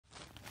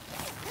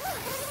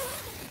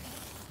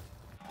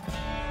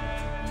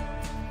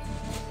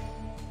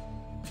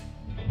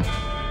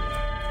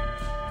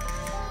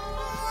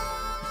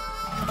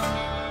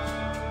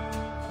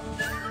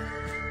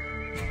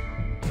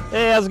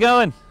Hey, how's it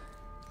going?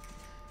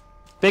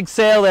 Big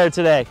sale there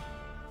today.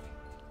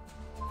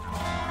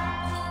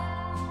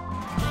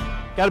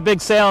 Got a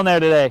big sale in there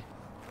today.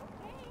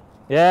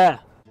 Yeah.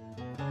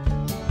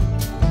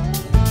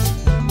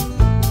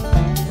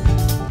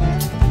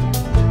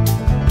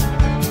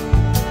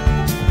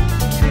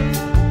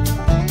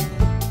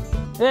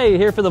 Hey, you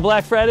here for the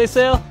Black Friday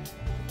sale?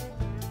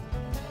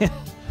 A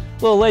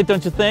little late,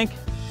 don't you think?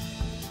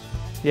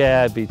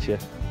 Yeah, I beat you.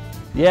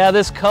 Yeah,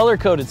 this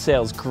color-coded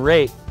sale is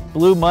great.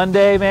 Blue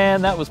Monday,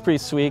 man, that was pretty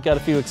sweet. Got a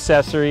few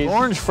accessories.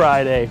 Orange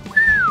Friday,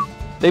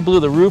 they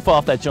blew the roof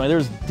off that joint.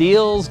 There's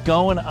deals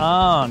going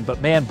on. But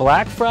man,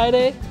 Black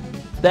Friday,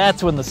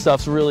 that's when the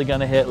stuff's really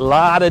gonna hit. A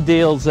lot of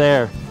deals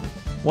there.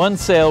 One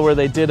sale where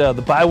they did the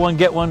buy one,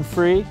 get one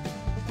free.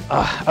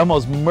 I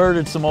almost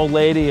murdered some old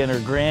lady and her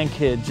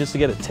grandkid just to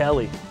get a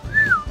telly.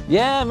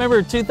 Yeah, I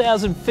remember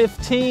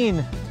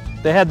 2015,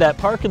 they had that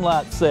parking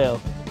lot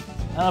sale.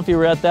 I don't know if you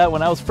were at that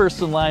one. I was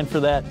first in line for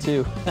that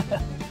too.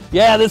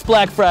 Yeah, this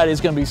Black Friday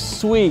is gonna be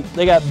sweet.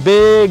 They got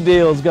big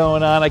deals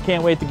going on. I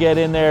can't wait to get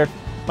in there.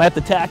 Might have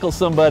to tackle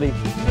somebody.